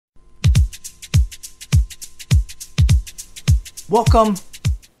Welcome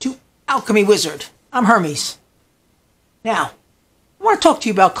to Alchemy Wizard. I'm Hermes. Now, I want to talk to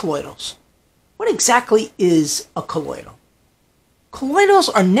you about colloidals. What exactly is a colloidal? Colloidals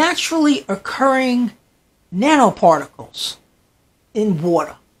are naturally occurring nanoparticles in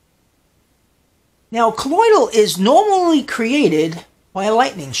water. Now, a colloidal is normally created by a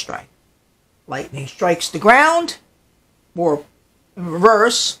lightning strike. Lightning strikes the ground, or in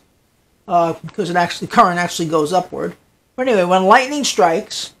reverse, because current actually goes upward. But anyway, when lightning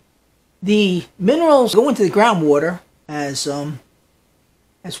strikes, the minerals go into the groundwater as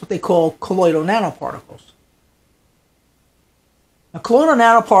what they call colloidal nanoparticles. Now, colloidal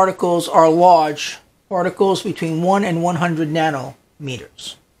nanoparticles are large particles between 1 and 100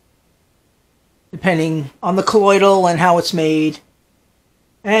 nanometers, depending on the colloidal and how it's made.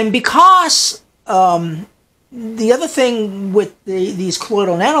 And because the other thing with these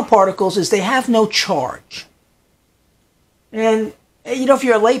colloidal nanoparticles is they have no charge. And, you know, if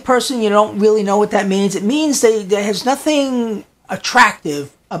you're a layperson, you don't really know what that means. It means there's nothing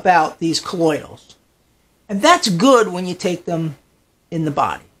attractive about these colloidals. And that's good when you take them in the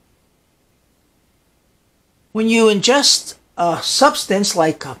body. When you ingest a substance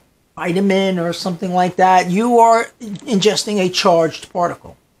like a vitamin or something like that, you are ingesting a charged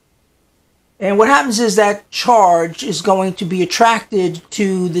particle. And what happens is that charge is going to be attracted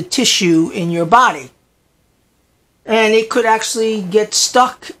to the tissue in your body. And it could actually get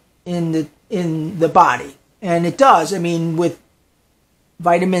stuck in the body. And it does. I mean, with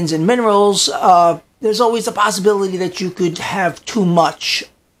vitamins and minerals, there's always the possibility that you could have too much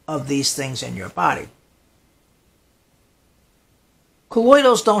of these things in your body.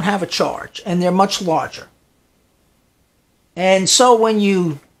 Colloidals don't have a charge, and they're much larger. And so when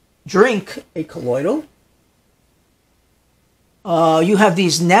you drink a colloidal, you have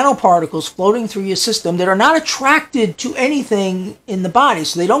these nanoparticles floating through your system that are not attracted to anything in the body,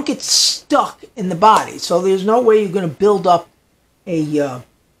 so they don't get stuck in the body. So there's no way you're going to build up a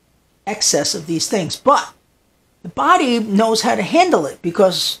excess of these things. But the body knows how to handle it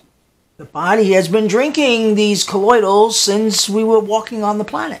because the body has been drinking these colloidals since we were walking on the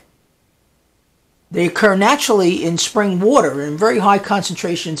planet. They occur naturally in spring water, in very high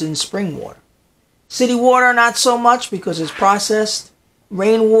concentrations in spring water. City water, not so much because it's processed.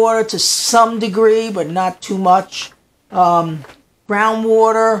 Rainwater to some degree, but not too much.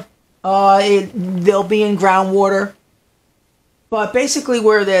 Groundwater, they'll be in groundwater. But basically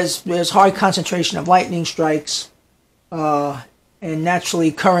where there's high concentration of lightning strikes and naturally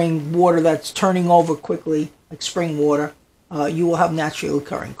occurring water that's turning over quickly, like spring water, you will have naturally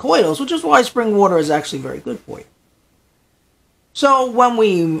occurring colloidals, which is why spring water is actually very good for you. So when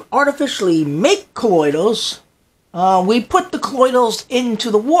we artificially make colloidals, we put the colloidals into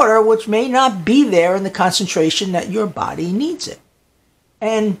the water, which may not be there in the concentration that your body needs it.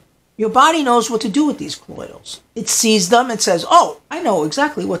 And your body knows what to do with these colloidals. It sees them and says, "Oh, I know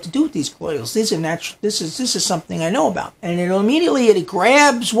exactly what to do with these colloidals. These are natural. This is something I know about." And it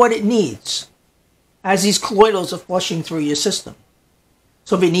grabs what it needs as these colloidals are flushing through your system.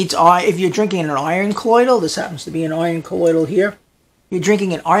 So if you're drinking an iron colloidal, this happens to be an iron colloidal here. You're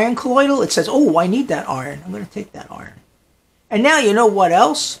drinking an iron colloidal, it says, "Oh, I need that iron. I'm going to take that iron." And now you know what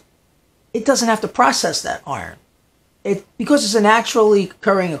else? It doesn't have to process that iron. Because it's a naturally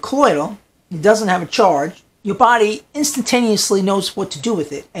occurring colloidal, it doesn't have a charge, your body instantaneously knows what to do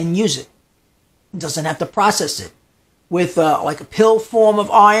with it and use it. It doesn't have to process it. With like a pill form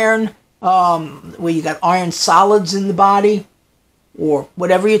of iron, where you got iron solids in the body, or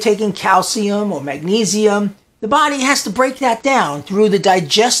whatever you're taking, calcium or magnesium, the body has to break that down through the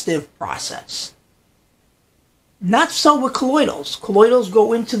digestive process. Not so with colloidals. Colloidals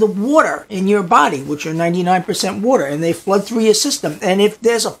go into the water in your body, which are 99% water, and they flood through your system. And if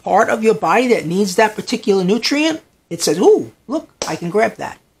there's a part of your body that needs that particular nutrient, it says, "Ooh, look, I can grab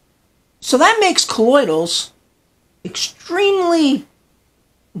that." So that makes colloidals extremely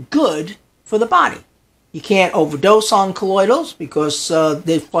good for the body. You can't overdose on colloidals because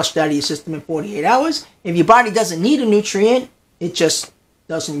they're flushed out of your system in 48 hours. If your body doesn't need a nutrient, it just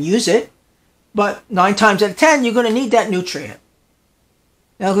doesn't use it. But 9 times out of 10, you're going to need that nutrient.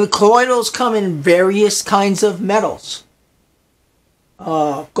 Now, the colloidals come in various kinds of metals.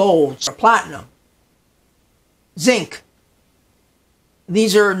 Gold, platinum, zinc.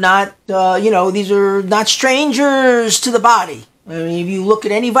 These are not, these are not strangers to the body. I mean, if you look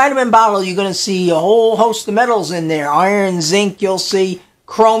at any vitamin bottle, you're going to see a whole host of metals in there. Iron, zinc, you'll see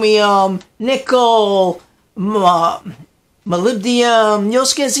chromium, nickel, molybdenum. You'll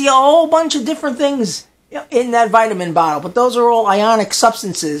see a whole bunch of different things in that vitamin bottle. But those are all ionic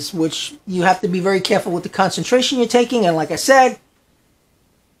substances, which you have to be very careful with the concentration you're taking. And like I said,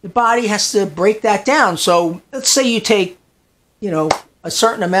 the body has to break that down. So let's say you take, a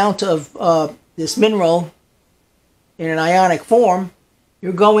certain amount of this mineral in an ionic form.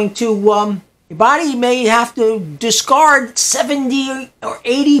 You're going to, your body may have to discard 70 or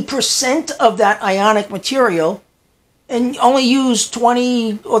 80% of that ionic material and only use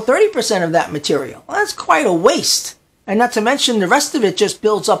 20 or 30% of that material. Well, that's quite a waste. And not to mention the rest of it just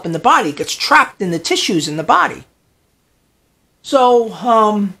builds up in the body. It gets trapped in the tissues in the body. So,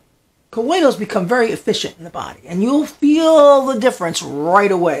 colloidals become very efficient in the body. And you'll feel the difference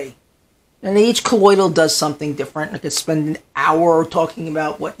right away. And each colloidal does something different. I could spend an hour talking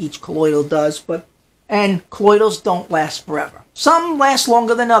about what each colloidal does. And colloidals don't last forever. Some last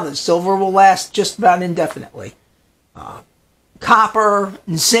longer than others. Silver will last just about indefinitely. Copper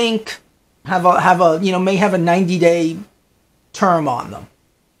and zinc may have a 90-day term on them,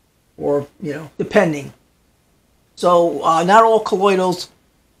 or depending. So not all colloidals.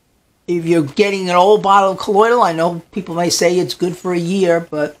 If you're getting an old bottle of colloidal, I know people may say it's good for a year,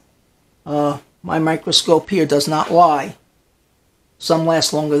 but my microscope here does not lie. Some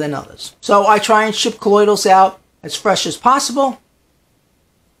last longer than others. So I try and ship colloidals out as fresh as possible,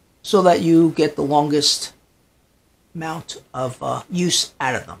 so that you get the longest amount of use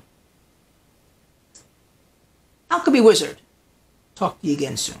out of them. Alchemy Wizard. Talk to you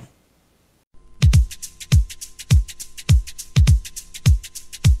again soon.